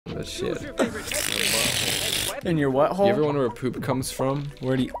But shit. In your what hole? You ever wonder where poop comes from?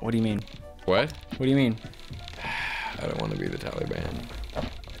 What do you mean? What? What do you mean? I don't want to be the Taliban.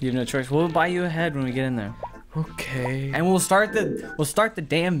 You have no choice. We'll buy you a head when we get in there. Okay. And we'll start the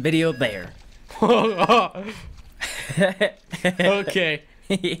damn video there. Okay.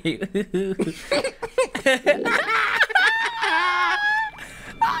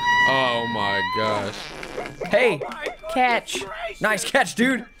 Oh my gosh. Hey, catch. Nice catch,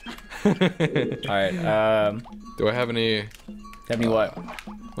 dude. Alright, do I have any? Have any what? I'm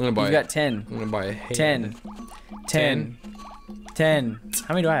gonna buy. You got 10. I'm gonna buy a hand. 10.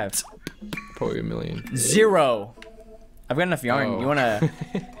 How many do I have? Probably a million. 0. I've got enough yarn. Oh. You wanna?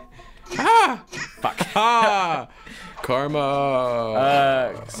 Ah! Fuck. Ah!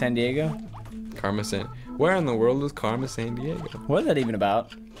 Karma. San Diego. Karma San. Where in the world is Karma San Diego? What is that even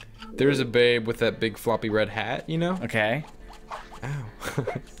about? There's a babe with that big floppy red hat, you know? Okay.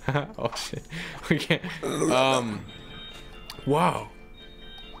 Ow. Oh shit. We can't. Wow.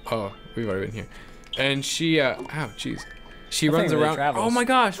 Oh, we've already been here. And she, ow, jeez. She runs really around. travels. Oh my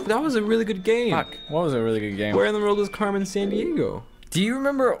gosh, that was a really good game. Fuck. What was a really good game? Where in the world is Carmen San Diego? Do you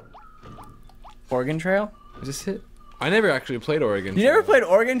remember Oregon Trail? Is this it? I never actually played Oregon You Trail. never played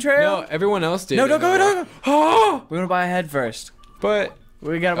Oregon Trail? No, everyone else did. No, don't go, don't go. Oh! We want to buy a head first. But.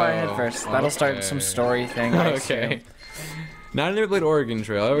 We gotta buy a head first. That'll start okay. some story thing. I Okay. assume. No, I never played Oregon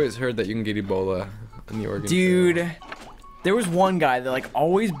Trail. I always heard that you can get Ebola in the Oregon Trail. Dude, there was one guy that like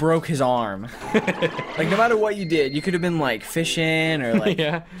always broke his arm. Like no matter what you did, you could have been like fishing or like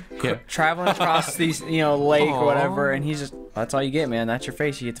Yeah. traveling across these, lake Aww. or whatever, and he's just, that's all you get, man. That's your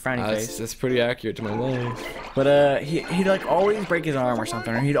face. You get the frowny face. That's pretty accurate to my life. But he'd like always break his arm or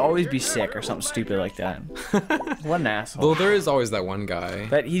something, or he'd always be sick or something stupid like that. What an asshole. Well, there is always that one guy.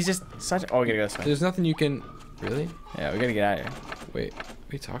 But he's just such. Oh, we gotta go this way. There's nothing you can. Really? Yeah, we gotta get out of here. Wait, what are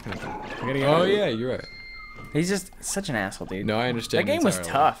you talking about? We gotta get out Oh of here. yeah, you're right. He's just such an asshole, dude. No, I understand. That game was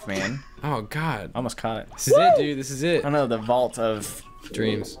entirely. tough, man. Oh god. Almost caught it. This is it, dude. This is it. I know, the vault of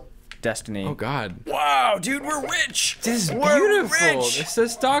Dreams. destiny. Oh god. Wow, dude, we're rich. This is We're beautiful. rich. This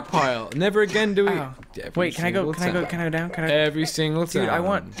is stockpile. Never again do we. Ow. Every Wait, can I go? single Can I go? time. Can I go down? Can I? Every single time. Dude, I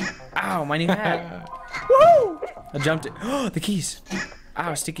want. Ow, my new hat. Woo! I jumped it. Oh, the keys.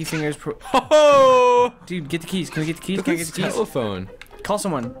 Ow, sticky fingers. Oh! Dude, get the keys. Can we get the keys? Look Can I at get this the keys? telephone. Call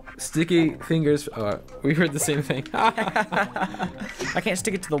someone. Sticky fingers. We heard the same thing. I can't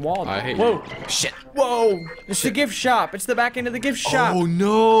stick it to the wall. I hate Whoa! you. Shit! Whoa! It's the gift shop. It's the back end of the gift shop. Oh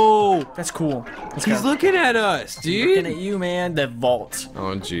no! That's cool. Let's He's go. looking at us, Looking dude. at you, man. The vault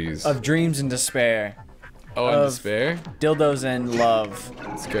Oh jeez. of dreams and despair. Oh, and of- despair. Dildos and love.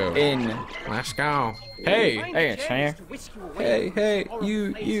 Let's go. In. Let's go. Hey. Hey, Shane. Hey.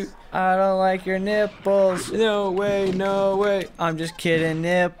 You. I don't like your nipples. No way. No way. I'm just kidding,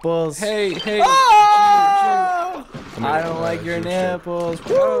 nipples. Hey. Oh! I don't like your nipples.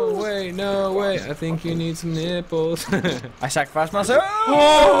 No way. No way. I think you need some nipples. I sacrificed myself.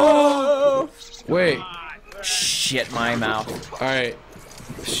 Oh! Wait. Shit, my mouth. All right.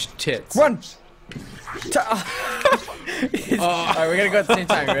 Tits. Run! Alright, we're gonna go at the same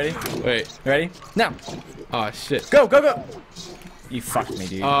time. You ready? Wait. Ready? Now! Oh shit. Go! You fucked me,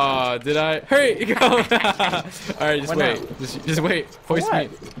 dude. Oh, did I? Hurry! Go! All right, just What wait. now? Just wait. Hoist what?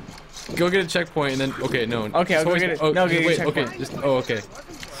 me. Go get a checkpoint and then. Okay, no. Okay, I'll go hoist- get it. Oh, No, just get a wait. checkpoint. Okay. Just. Oh, okay.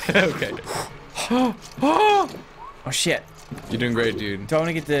 Okay. Oh shit. You're doing great, dude. Don't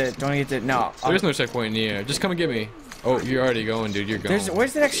wanna get the. No. There's no checkpoint near. Just come and get me. Oh, you're already going, dude. You're going.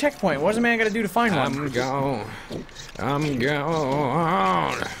 Where's the next checkpoint? What's a man gotta do to find one? I'm gone.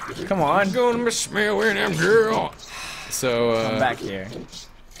 Come on. I'm gonna be smelling them girl. So, I'm back here.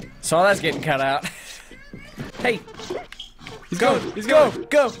 So all that's getting cut out. Hey. He's Go, going. He's go,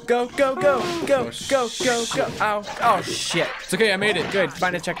 going. go. Ow. Oh shit. It's okay. I made it. Good.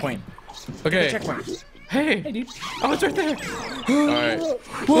 Find a checkpoint. Okay. Checkpoint. Hey, dude. Oh, it's right there. All right.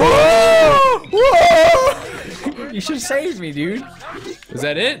 Whoa! You should have saved me, dude. Is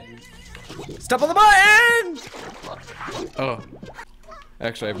that it? Step on the button! Oh.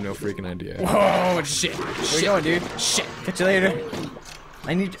 Actually, I have no freaking idea. Oh, shit. Where you going, dude? Shit. Catch you later.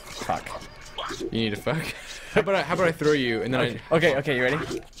 I need. Fuck. You need to fuck. How about I throw you and then Okay, you ready?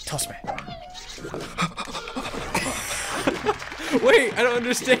 Toss me. Wait, I don't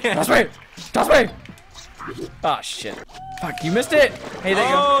understand. Toss me! Oh, shit. Fuck, you missed it! Hey, there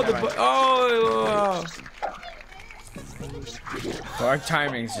you go. Never mind. Well, our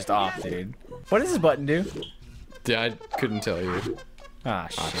timing's just off, dude. What does this button do? Dude, I couldn't tell you. Ah,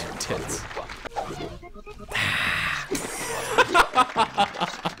 shit. Tits.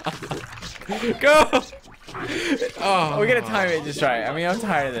 Go! Oh. We gotta time it just right. I mean, I'm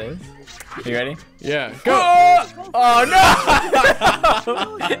tired of this. You ready? Yeah. Go. Oh no!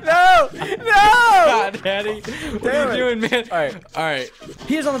 No! No! God, Daddy. What are you doing, man? All right.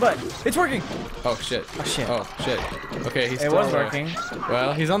 He is on the button. It's working. Oh shit. Oh shit. Oh shit. Okay, he's It still was working.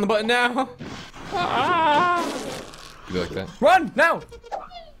 Well, he's on the button now. You like that? Run now!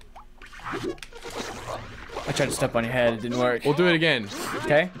 I tried to step on your head. It didn't work. We'll do it again.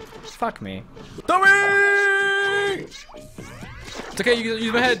 Okay. Fuck me. Dummy! It's okay. You can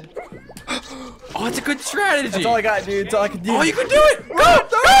use my head. Oh, it's a good strategy. That's all I got, dude. That's all I can do. Oh, you can do it! Go!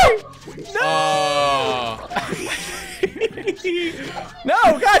 No! No!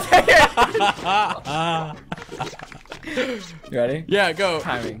 No! God dang it! You ready? Yeah, go.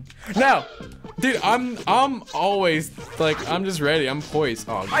 Timing. No! Dude, I'm always like I'm just ready. I'm poised.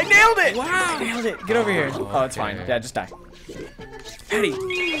 Oh, I nailed it! wow! I nailed it. Get over here. Oh, it's fine. Yeah, just die. Eddie.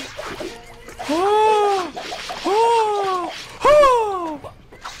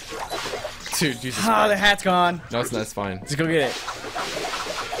 Dude, Jesus Oh, Christ. the hat's gone. No, that's fine. Let's go get it.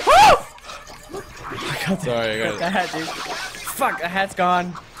 Sorry, I got The hat, dude. Fuck, the hat's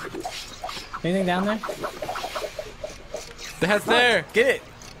gone. Anything down there? The hat's there. Get it.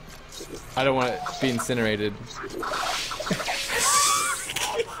 I don't want it to be incinerated.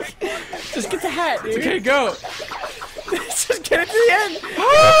 Just get the hat, dude. Okay, go. Just get it to the end. Get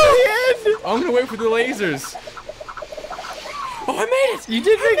it to the end. I'm gonna wait for the lasers. Oh, I made it. You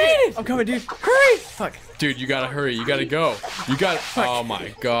did make it. I'm coming, dude. Hurry. Fuck. Dude, you gotta hurry. You gotta go. You got. Oh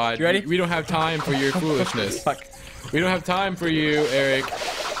my God. You ready? We don't have time for your foolishness. Fuck. We don't have time for you, Eric.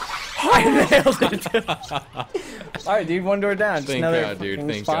 I nailed it. All right, dude. One door down. Just Thank another God, dude.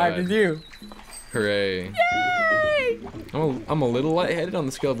 Thank 5 God. to do. Hooray. Yay! I'm a little lightheaded on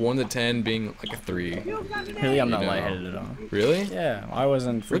the scale of 1 to 10, being like a 3. Really, I'm not know. lightheaded at all. Really? Yeah, I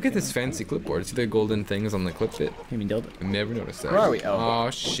wasn't. Look at freaking- this fancy clipboard. See the golden things on the clip bit? You mean dildo? I never noticed that. Where are we? Oh. Oh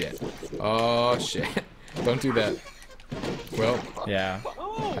shit. Oh shit. Don't do that. Well, Yeah.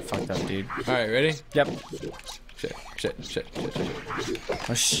 I fucked up, dude. alright, ready? Yep. Shit.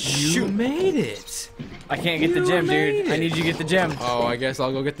 Oh, shoot. made it. I can't get the gym, dude. I need you to get the gym. Oh, I guess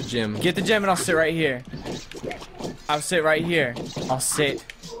I'll go get the gym. Get the gym and I'll sit right here. I'll sit right here. I'll sit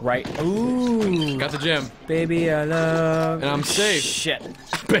right. Ooh. Got the gym. Baby, I love. And I'm safe. Shit.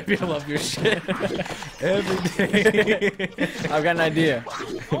 Baby, I love your shit. Every day. I've got an idea.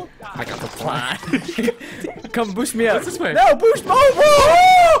 I got the plan. Come boost me up. What's this way? No, boost.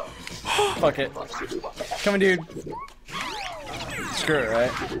 Oh, fuck it. Come on, dude. Screw it,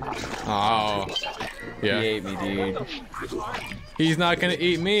 right? Oh. He Yeah. ate me, dude. He's not gonna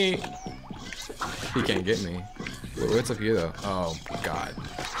eat me. He can't get me. What's up here though? Oh God.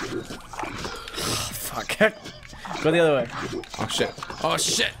 Fuck. Go the other way. Oh shit. Oh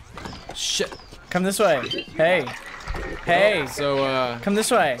shit. Shit. Come this way. Hey. Hey. So Come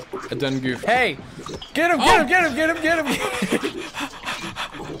this way. I done goofed. Hey. Get him, get him, get him, get him, get him.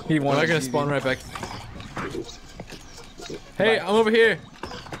 He Am wanted I gonna to spawn be- right back? Hey, I'm over here.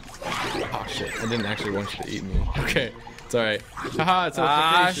 Oh shit! I didn't actually want you to eat me. Okay, it's alright. Haha, it's a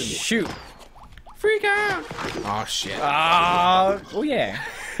Ah, notification. shoot. Freak out! Oh shit! Ah, oh yeah.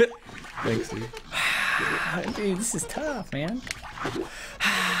 Thanks, dude. Dude, this is tough, man.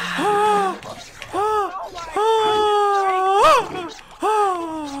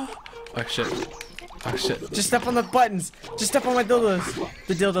 Oh shit! Oh shit! Just step on the buttons. Just step on my dildos.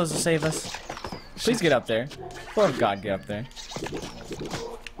 The dildos will save us. Please get up there. Oh God, get up there.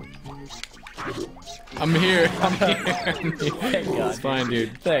 I'm here. I'm here. Thank God. It's fine,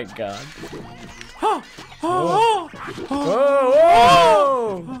 dude. Thank God. Oh, oh,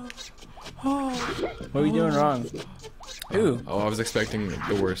 Whoa! Whoa! What are we doing wrong? Ooh. Oh, I was expecting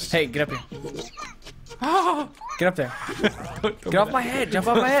the worst. Hey, get up here. Get up there. Get off my head. Jump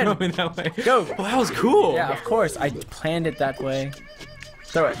off my head. Throw me that way. Go. Well, that was cool. Yeah, of course. I planned it that way.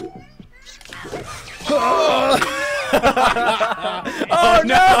 Throw it. Oh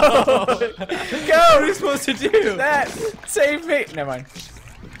no! Go! What are you supposed to do? That save me. Never mind.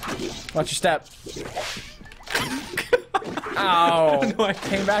 Watch your step. Ow! No, I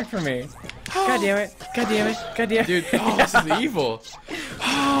Came back for me. God damn it! God damn it! God damn it! Dude, oh, this is evil.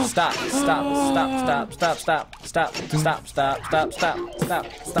 Stop! Stop! Stop! Stop! Stop! Stop! Stop! Stop! Stop! Stop! Stop! Stop!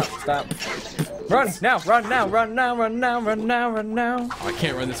 Stop! Stop! Run now! Run now! Run now! Run now! Run now! Run now! Oh, I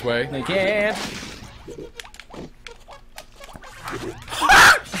can't run this way. You can't.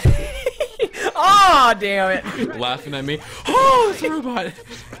 Oh, damn it! Laughing at me. Oh, it's a robot.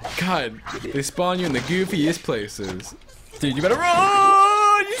 God, they spawn you in the goofiest places. Dude, you better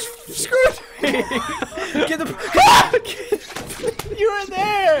run! You screwed me! Get the. You were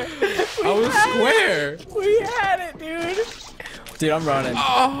there. I was square. We had it, dude. Dude, I'm running.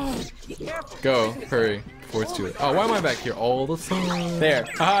 Oh. Go, hurry, before it's too late. Oh, why am I back here all the time? There.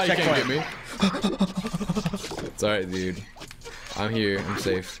 Ah, you Checkpoint. can't get me. It's alright, dude. I'm here. I'm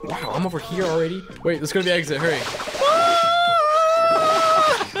safe. Wow, I'm over here already. Wait, let's go to the exit. Hurry.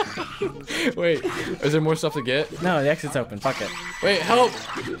 Wait, is there more stuff to get? No, the exit's open. Fuck it. Wait, help!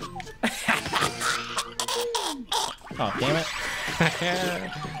 Oh, damn it.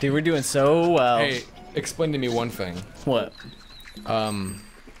 Dude, we're doing so well. Hey, explain to me one thing. What?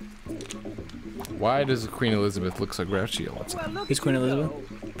 Why does Queen Elizabeth look so grouchy all the time? Who's Queen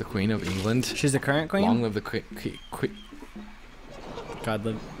Elizabeth? The Queen of England. She's the current queen? Long live the queen.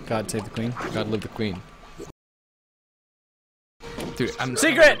 God save the queen. God live the queen. Dude, I'm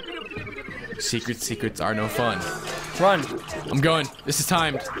Secret! Secrets are no fun. Run. I'm going. This is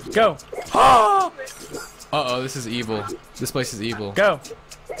timed. Go. Uh-oh, this is evil. This place is evil. Go.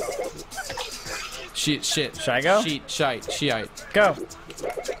 Shit. Should I go? Shiite. Go.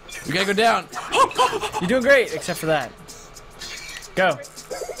 We gotta go down. You're doing great, except for that. Go.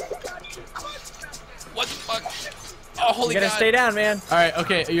 What the fuck? Oh, holy You gotta God. stay down, man. Alright,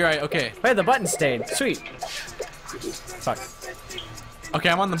 okay, you're right, okay. Wait, the button stayed. Sweet. Fuck. Okay,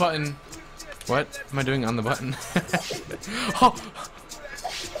 I'm on the button. What am I doing on the button? Oh.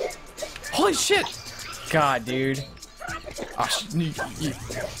 Holy shit! God, dude. Oh,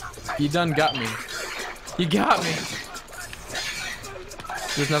 you done got me. You got me.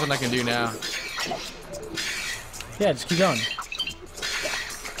 There's nothing I can do now. Yeah, just keep going.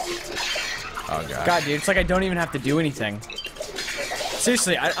 Oh God. God, dude, it's like I don't even have to do anything.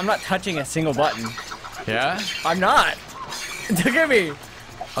 Seriously, I'm not touching a single button. Yeah? I'm not. Look at me.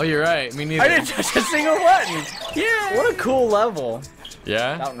 Oh, you're right. Me neither. I didn't touch a single button. Yeah. What a cool level.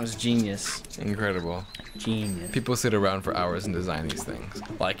 Yeah? That one was genius. Incredible. Genius. People sit around for hours and design these things.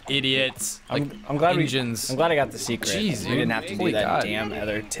 Like idiots. Like I'm glad engines. I'm glad I got the secret. Jeez, we didn't have to do holy that God. damn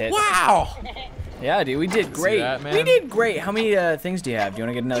other tit. Wow! Yeah, dude, we did great. that, man? We did great. How many things do you have? Do you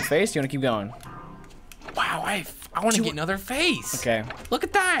want to get another face? Do you want to keep going? Wow, I want to get another face. Okay. Look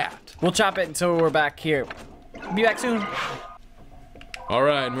at that. We'll chop it until we're back here. Be back soon. All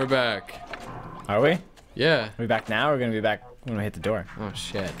right, and we're back. Are we? Yeah. Are we back now? Or are we gonna be back when we hit the door? Oh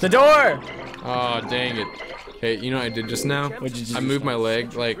shit. The door! Oh dang it. Hey, you know what I did just now? What'd you do I just moved now? my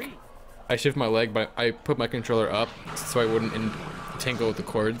leg, like, I shift my leg, but I put my controller up so I wouldn't entangle with the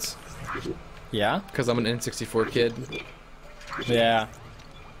cords. Yeah? Because I'm an N64 kid. Yeah.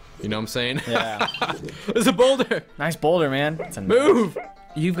 You know what I'm saying? Yeah. There's a boulder! Nice boulder, man. It's a Move!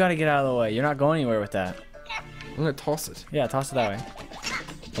 You've got to get out of the way. You're not going anywhere with that. I'm gonna toss it. Yeah, toss it that way.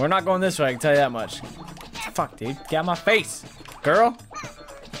 We're not going this way, I can tell you that much. Fuck, dude. Get out of my face. Girl?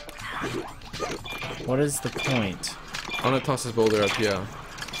 What is the point? I'm gonna toss this boulder up here.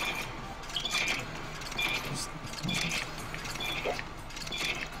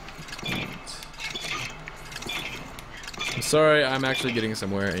 I'm sorry, I'm actually getting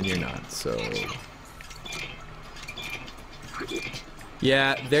somewhere and you're not, so...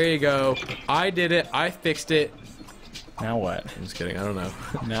 Yeah, there you go. I did it. I fixed it. Now what? I'm just kidding. I don't know.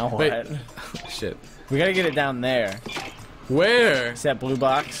 Now what? Wait. Shit. We gotta get it down there. Where? See that blue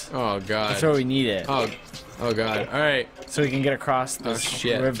box? Oh god. That's where we need it. Oh god. All right. So we can get across Oh this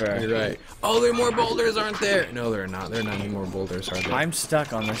shit. river. You're right. Oh, there are more boulders, aren't there? No, there are not. There are not any more boulders, are there? I'm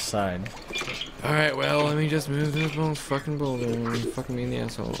stuck on this side. All right. Well, let me just move this fucking boulder. Fucking me in the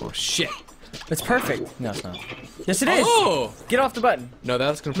asshole. Oh shit. It's perfect. No, it's not. Yes, it is. Oh! Get off the button. No,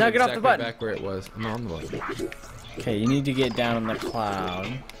 that's gonna put Now it get off the exactly button. back where it was. I'm on the button. Okay, you need to get down on the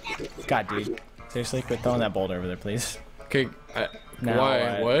cloud. God, dude. Seriously, quit throwing that boulder over there, please. Okay. Now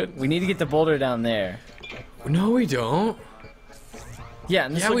Why? What? We need to get the boulder down there. No, we don't. Yeah,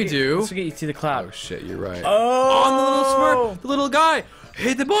 and this Yeah, will we get, do. This will get you to the cloud. Oh shit, you're right. Oh, the little smurf, the little guy.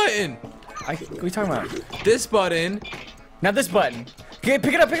 Hit the button. What are you talking about? This button. Now this button. Okay,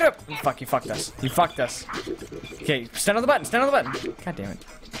 pick it up, pick it up. Fuck, you fucked us. You fucked us. Okay, stand on the button, stand on the button. God damn it.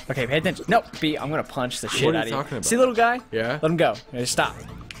 Okay, pay attention. No, B, I'm gonna punch the shit What are out you of you. talking about? See, little guy? Yeah. Let him go. Just stop.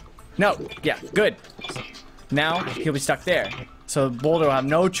 No, yeah, good. Now he'll be stuck there. So the boulder will have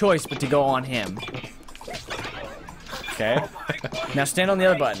no choice but to go on him. Okay. Now stand on the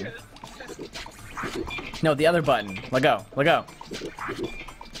other button. No, the other button. Let go. Let go.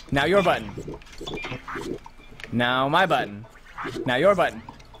 Now your button. Now my button. Now your button.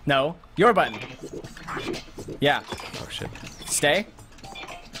 No, your button. Yeah. Oh shit. Stay.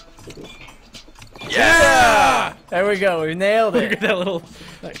 Yeah! There we go. We nailed Look it. at that little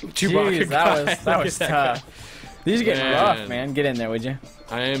Chewbacca Jeez, guy. that was Look at tough. guy. These are getting rough, man. Get in there, would you?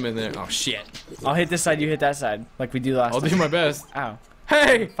 I am in there. Oh shit. I'll hit this side, you hit that side, like we do last time. I'll do my best. Ow.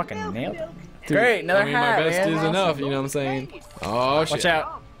 Hey! Fucking nailed it. Dude, Great, another I mean, hat, my best man. is enough, you know what I'm saying? Oh shit. Watch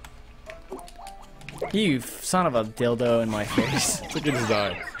out. You son of a dildo in my face. It's a good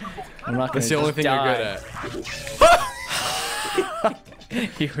design. I'm not gonna That's the only thing die. you're good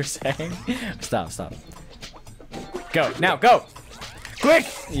at. You were saying? Stop, stop. Go, now, go! Quick!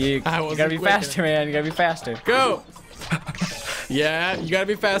 You gotta be faster, man. You gotta be faster. Go! Yeah, you gotta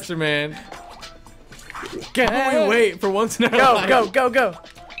be faster, man. Go! Oh, wait, for once in our Go, life. go, go, go!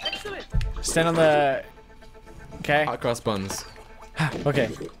 Stand on the... Okay. Hot cross buns. Okay.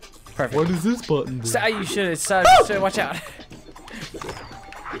 Perfect. What does this button do? You should watch out.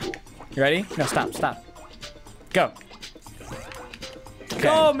 You ready? No, stop, stop. Go. Okay.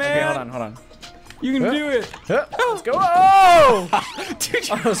 Go, man! Okay, hold on. You can do it! Let's go! Oh! Dude,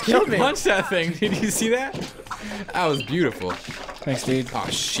 you almost killed me. punched that thing. Did you see that? That was beautiful. Thanks, dude. Oh,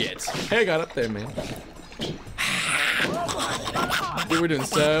 shit. Hey, I got up there, man. Dude, we're doing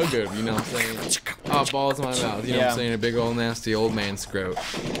so good, you know what I'm saying? Oh, balls in my mouth, you know what I'm saying? A big old nasty old man scrote.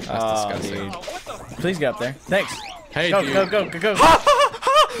 That's disgusting. Dude. Please get up there. Thanks. Hey, Go, dude. go.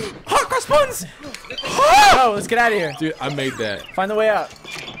 Hot cross buns! Go, let's get out of here. Dude, I made that. Find the way out.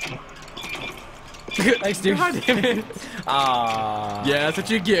 Thanks, dude. God damn it. Ah. Yeah, that's what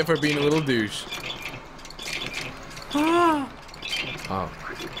you get for being a little douche. Oh.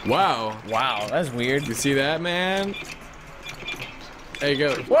 Wow. Wow, that's weird. You see that, man? There you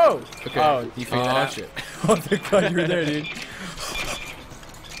go. Whoa! Okay. Oh, you figured that out? Shit. Oh, thank God you were there, dude.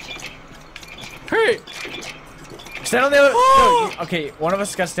 Hurry! Stand on the other. No, okay, one of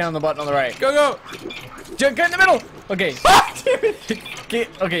us got to stand on the button on the right. Go, go! Get in the middle! Okay.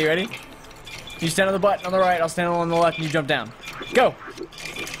 Okay, you ready? You stand on the button on the right, I'll stand on the left, and you jump down. Go!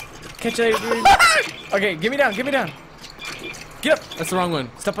 Catch you later, dude. Okay, get me down, get me down. Get up! That's the wrong one.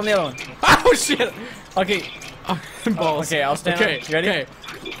 Step on the other one. Oh, shit! Okay. Balls. Okay, I'll stand Okay, on. You ready? okay.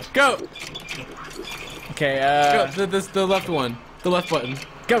 Go! Okay, Go, the left one. The left button.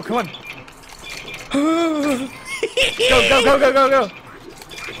 Go, come on. Go.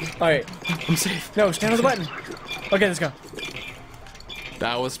 Alright. I'm safe. No, stand on the button. Okay, let's go.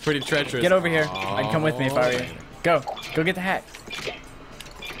 That was pretty treacherous. Get over here. I'd come with me if I were you. Go. Go get the hat.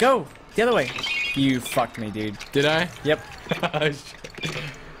 Go. The other way. You fucked me, dude. Did I? Yep.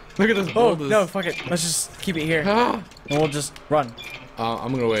 Look at this Oh, boulders. no, fuck it. Let's just keep it here. And we'll just run.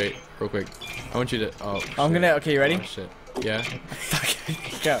 I'm gonna wait real quick. I want you to. Oh. Shit. I'm gonna. Okay, you ready? Oh, shit. Yeah.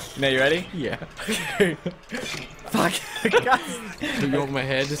 Go. No, you ready? Yeah. Fuck. God. Do you want my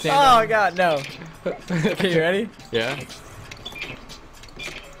head to stand Oh, on? God, no. Okay, you ready? Yeah.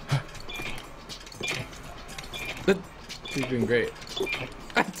 You're doing great.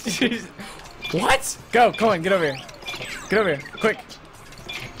 Jeez. What? Go, come on, get over here. Get over here, quick.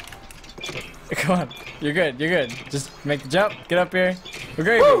 Come on. You're good, you're good. Just make the jump, get up here. We're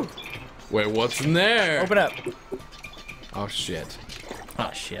great. Woo! Wait, what's in there? Open up. Oh, shit.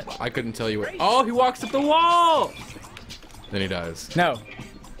 Oh, shit. I couldn't tell you where. Oh, he walks up the wall! Then he dies. No.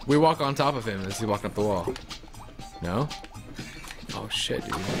 We walk on top of him as he walking up the wall. No? Oh, shit,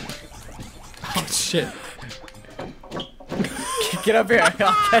 dude. Oh, shit. Get up here, I'll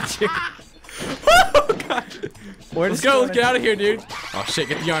catch you. Oh, God. Let's Go, let's get out of here, dude. Oh, shit,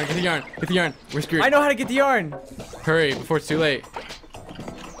 get the yarn, get the yarn, get the yarn. We're screwed. I know how to get the yarn. Hurry, before it's too late.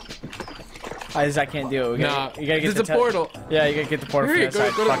 I can't do it. You gotta get there's a portal. Yeah, you gotta get the portal Hurry, from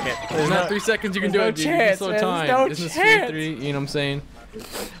that side. go Fuck it. There's not 3 seconds you can do no it, dude. chance, Slow man, time. there's no Isn't this chance. 3, you know what I'm saying?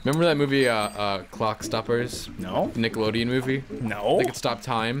 Remember that movie, Clock Stoppers? No. The Nickelodeon movie? No. They could stop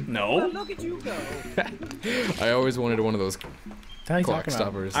time. No. Look at you go. I always wanted one of those What are you clock talking about?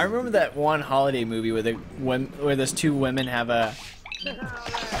 stoppers. I remember that one holiday movie where where those two women have a.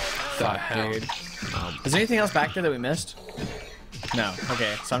 The hell? Dude. Is there anything else back there that we missed? No.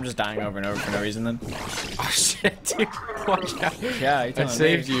 Okay, so I'm just dying over and over for no reason then. Oh shit, dude. Watch out. Yeah, you I telling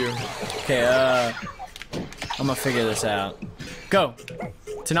saved me. you. Okay, I'm gonna figure this out. Go.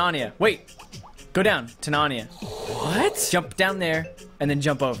 To Narnia. Wait. Go down. To Narnia. What? Jump down there and then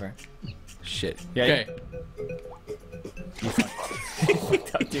jump over. Shit. Yeah, Okay.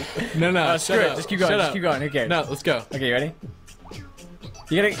 Dude. No, Screw shut it. up. Just keep going. Shut Just up. keep going. Who cares? No, let's go. Okay, you ready?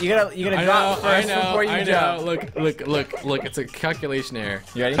 You gotta I drop know, first I know, before you I jump. know. Look. It's a calculation error.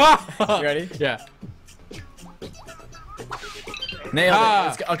 You ready? You ready? Yeah. Nailed Ah. it.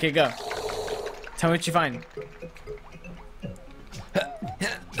 Let's go. Okay, go. Tell me what you find.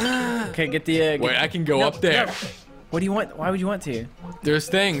 Okay, get the. Wait, I can go No, up there. no. What do you want? Why would you want to? There's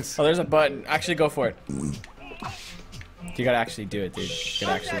things. Oh, there's a button. Actually, go for it. You gotta actually do it, dude. You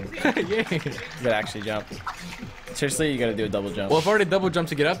gotta actually, Yeah. you gotta actually jump. Seriously, you gotta do a double jump. Well, I've already double jumped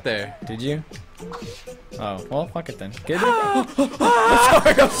to get up there. Did you? Oh, well, fuck it then. Get it.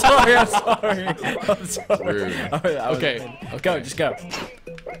 I'm sorry. Rude. Okay. Go, just go.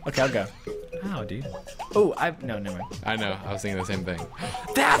 Okay, I'll go. How, dude? Oh, no, never mind. I know. I was thinking the same thing.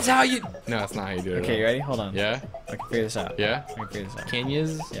 That's how you. No, that's not how you do it. Okay, you ready? Hold on. Yeah. I can figure this out. Yeah. I can figure this out. Can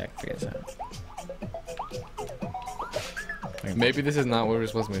yous? Yeah, I can figure this out. Maybe this is not what we're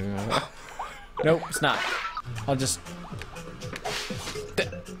supposed to be doing. Nope, it's not. I'll just.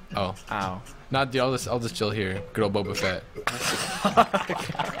 Oh. Ow. Not dude. I'll just chill here. Good old Boba Fett.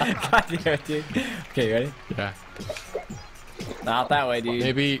 God damn it, dude. Okay, you ready? Yeah. Not that way, dude.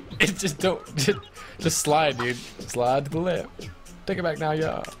 Maybe it just don't. Just slide, dude. Slide to the left. Take it back now,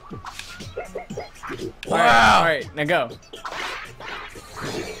 y'all. Wow. All right, now go.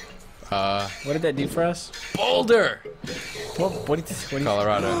 What did that do for us? Boulder. What do you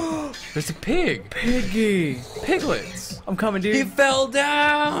Colorado. There's a pig. Piggy. Piglets. I'm coming, dude. He fell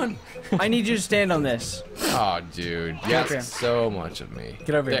down. I need you to stand on this. Oh, dude. You Get ask so much of me.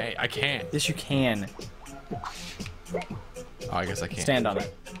 Get over here. I can't. Yes, you can. Oh, I guess I can't. Stand on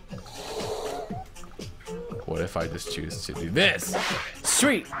it. What if I just choose to do this?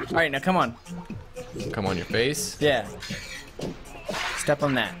 Sweet. All right, now come on. Come on your face. Yeah. Step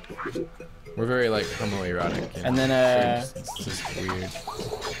on that. We're very like homoerotic. You know? And then It's just weird.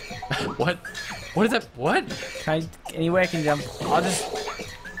 What? What is that? What? can I, any way I can jump? I'll just.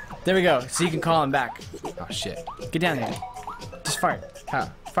 There we go. So you can call him back. Oh shit. Get down here. Just fart. How?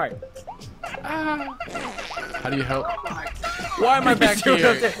 Fart. Ah. How do you help? Why am I back here?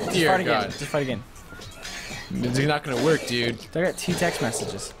 Just Dear fart God. again. Just fart again. It's not gonna work, dude. I got 2 text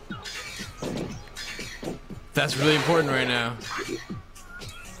messages. That's really important right now.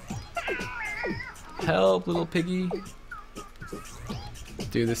 Help, little piggy.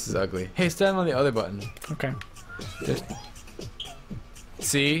 Dude, this is ugly. Hey, stand on the other button. Okay. Just...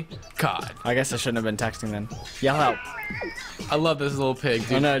 See? God. I guess I shouldn't have been texting then. Yell help. I love this little pig,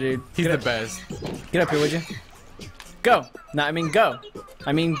 dude. Oh no, dude. He's the best. Get up here, would you? Go. No, I mean go.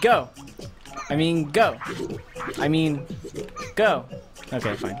 I mean go. I mean go. I mean go.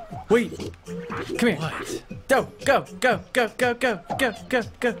 Okay, fine. Wait. Come here. What? Go. Go. Go. Go. Go. Go. Go. Go.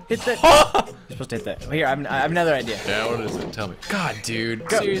 Go. Hit that. You're supposed to hit that. Here, I have another idea. Yeah, what is it? Tell me. God, dude.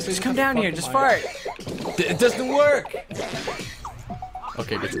 Go. Seriously? Just come down here. Just fart. It doesn't work.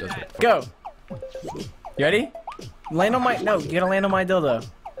 Okay, guess it does work. Go. You ready? Land on my. No, you gotta land on my dildo.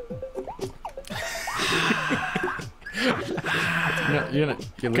 You're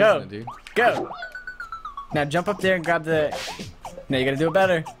losing Go. it, dude. Go. Now jump up there and grab the. No, you gotta do it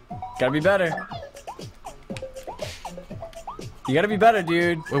better. Gotta be better. You gotta be better,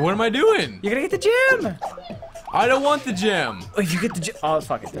 dude. Wait, what am I doing? You gotta get the gym. I don't want the gem. Oh, if you get the gym. Oh,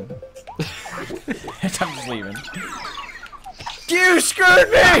 fuck it then. I'm just leaving. You screwed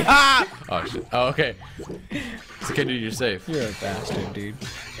me! Oh shit. Oh, okay. It's okay, dude. You're safe. You're a bastard, dude.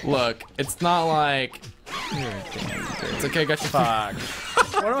 Look, it's not like. You're a damn dude. It's okay. I got you. Fuck.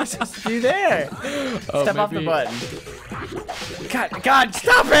 What am I supposed to do there? Oh, Step off the maybe- button. God,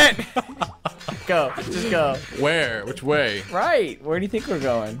 stop it! Go. Just go. Where? Which way? Right. Where do you think we're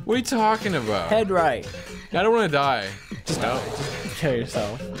going? What are you talking about? Head right. I don't want to die. Just no. Just kill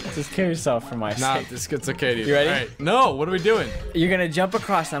yourself. Just kill yourself for my Nah, sake. it's okay, dude. You ready? All right. No, what are we doing? You're gonna jump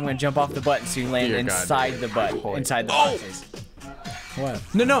across and I'm gonna jump off the button so you land Dear God, inside dude. the butt. Holy- Inside the Oh! boxes. What?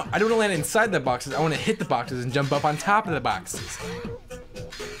 No, I don't want to land inside the boxes. I want to hit the boxes and jump up on top of the boxes.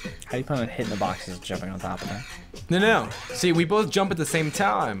 How do you plan on hitting the boxes and jumping on top of them? No. See, we both jump at the same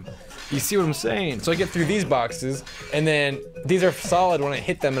time. You see what I'm saying? So I get through these boxes, and then these are solid when I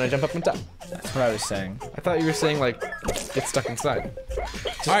hit them and I jump up on top. That's what I was saying. I thought you were saying, like, get stuck inside.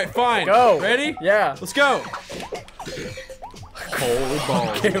 Alright, fine. Go! Ready? Yeah. Let's go! Holy balls.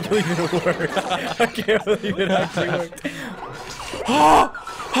 I can't believe it worked. I can't believe it actually worked.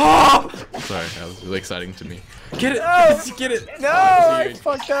 Sorry, that was really exciting to me. Get it! No! Get it! No! Oh, I dude.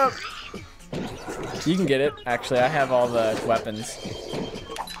 fucked up. You can get it. Actually, I have all the weapons.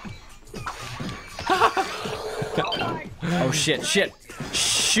 Oh shit!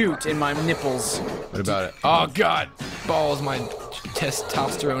 Shoot in my nipples. What about it? Oh god! Balls, my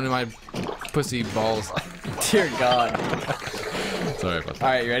testosterone in my pussy balls. Dear God. Sorry about that. All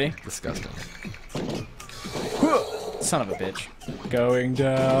right, you ready? Disgusting. Son of a bitch. Going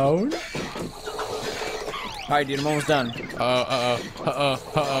down. All right, dude, I'm almost done.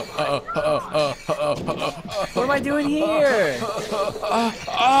 What am I doing here? You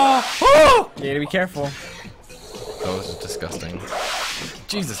gotta be careful. That was just disgusting.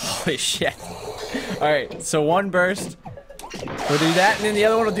 Jesus. Holy shit. Alright, so one burst. We'll do that, and then the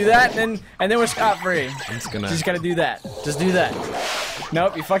other one will do that, and then we're scot-free. I'm just gonna. Just gotta do that. Just do that.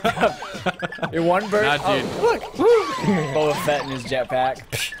 Nope, you fucked up. You're one bird. Nah, dude. Oh, look. Woo. Boba Fett in his jetpack.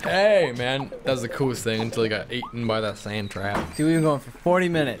 Hey, man, that was the coolest thing until he got eaten by that sand trap. Dude, we've been going for 40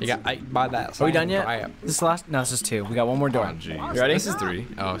 minutes. He got eaten by that sand Are we done yet? trap. This is the last? No, this is 2. We got one more door. Oh, jeez. You ready? This is 3.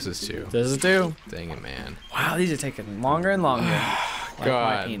 Oh, this is 2. This is 2. Dang it, man. Wow, these are taking longer and longer. Like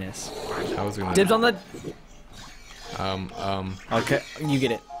God. my penis. I was gonna. Dibs on the. Okay. Okay, you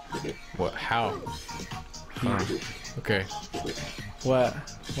get it. What? How? Okay. What?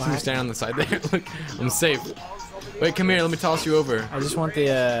 You stand on the side there. Look, I'm safe. Wait, come here. Let me toss you over. I just want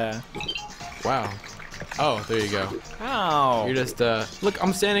the. Wow. Oh, there you go. Ow. You're just look.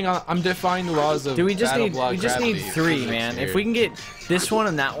 I'm standing on. I'm defying the laws of. Dude, we just need. BattleBlock We just need gravity. 3, man. If we can get this one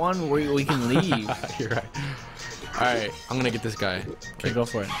and that one, we can leave. You're right. All right, I'm gonna get this guy. Okay, go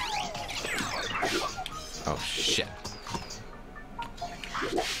for it. Oh shit.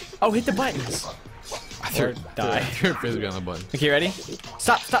 Oh, hit the buttons. I threw die. I threw a frisbee on the button. Okay, ready?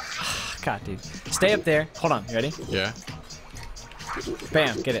 Stop, stop. God, dude. Stay up there. Hold on. You ready? Yeah.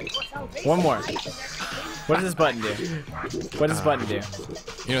 Bam, get it. One more. What does this button do? What does this button do?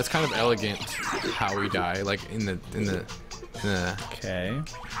 You know, it's kind of elegant how we die, like in the. Okay.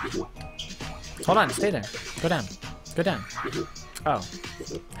 Hold on, stay there. Go down. Go down. Oh.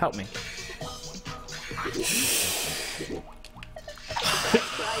 Help me.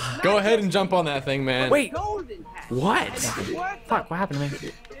 Go ahead and jump on that thing, man. Wait! What? Fuck, what happened to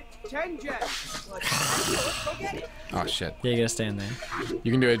me? Oh shit. Yeah, you gotta stay in there.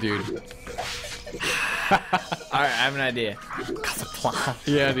 You can do it, dude. Alright, I have an idea.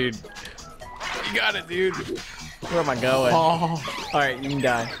 Yeah, dude. You got it, dude. Where am I going? Oh. Alright, you can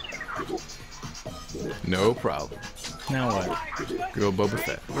die. No problem. Now what? Go Boba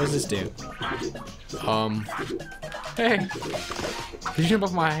Fett. What does this do? Hey. Did you jump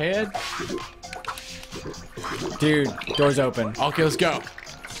off my head? Dude, door's open. Okay, let's go.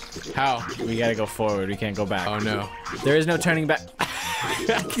 How? We gotta go forward. We can't go back. Oh no. There is no turning back.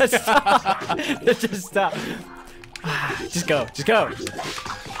 Just stop. Just stop. Just go. Just go.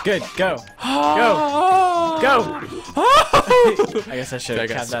 Good. Go. Go. Go. I guess I should have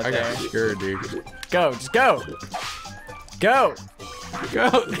kept that I there. got scared, dude. Go. Just go. Go.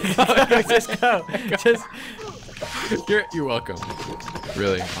 Go. Just go. Just. You're welcome.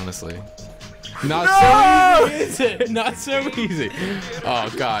 Really, honestly. Not No! so easy, is it? Not so easy.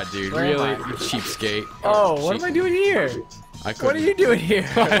 Oh god, dude. Where am Really? I? You cheapskate. Oh, what am I doing here? What are you doing here?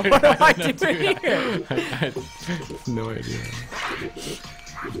 What am I doing here? I have no idea.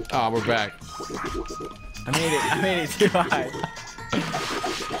 Oh, we're back. I made it too high.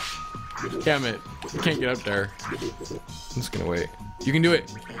 Damn it. You can't get up there. I'm just gonna wait. You can do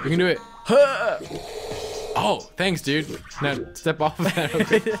it. You can do it. Oh, thanks, dude. Now step off of that.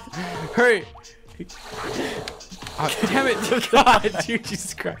 Hurry. Oh, damn it. God, dude,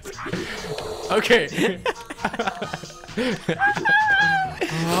 Jesus Christ. Okay.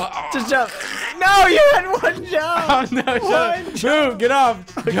 Just jump. No, you had one jump. Oh, no, shut up. Move, get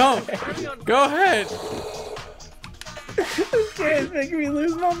off. Jump. Go ahead. This kid's making me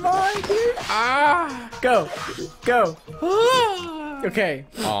lose my mind, dude. Ah. Go. Go. Okay.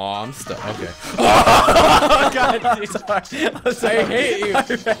 Oh, I'm stuck. Okay. Oh, God, dude. Sorry. I'm sorry. I hate you.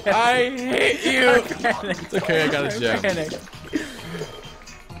 I hate you. It's okay, I got a gem.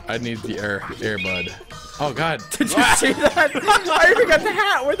 I need the air bud. Oh god. Did you see that? I even got the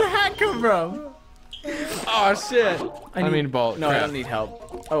hat. Where'd the hat come from? Oh shit. I mean ball. No, crap. I don't need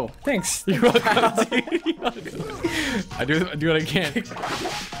help. Oh, thanks. You're welcome, dude. You're welcome. I do what I can.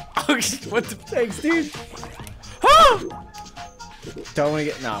 Oh shit, what the Thanks, dude. Don't want to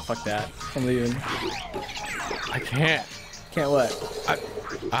get. No, fuck that. I'm leaving. I can't. Can't what?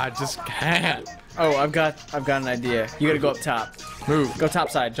 I just can't. Oh, I've got an idea. You gotta go up top. Move. Go top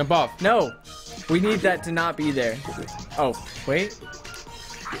side. Jump off. No, we need that to not be there. Oh, wait.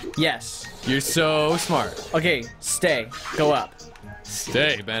 Yes. You're so smart. Okay, stay. Go up.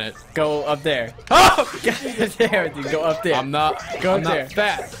 Stay, Bennett. Go up there. Oh, God, there, dude. Go up there. I'm not. Go I'm up there. not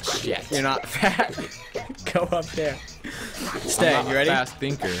fat. Shit. You're not fat. Go up there. Stay. I'm not You ready? a fast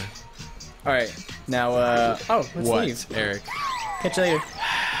thinker. All right. Now, oh, let's What, leave. Eric? Catch you later.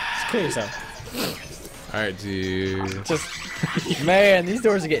 Just kill yourself. All right, dude. Just, man, these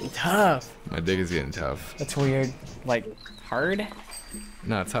doors are getting tough. My dick is getting tough. That's weird. Like, hard?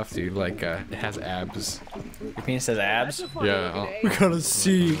 No, tough, dude. Like, it has abs. Your penis has abs? Yeah. We gotta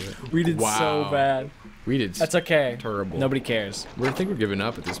see. We did so Wow. bad. We did. That's okay. Terrible. Nobody cares. I think we're giving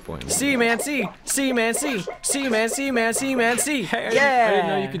up at this point. C, man, C. C, man, C. C, man, C, man, C, man, C. Hey, Yeah. I didn't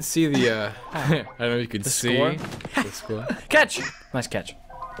know you could see the. I don't know you could see score? the score. Catch. Nice catch.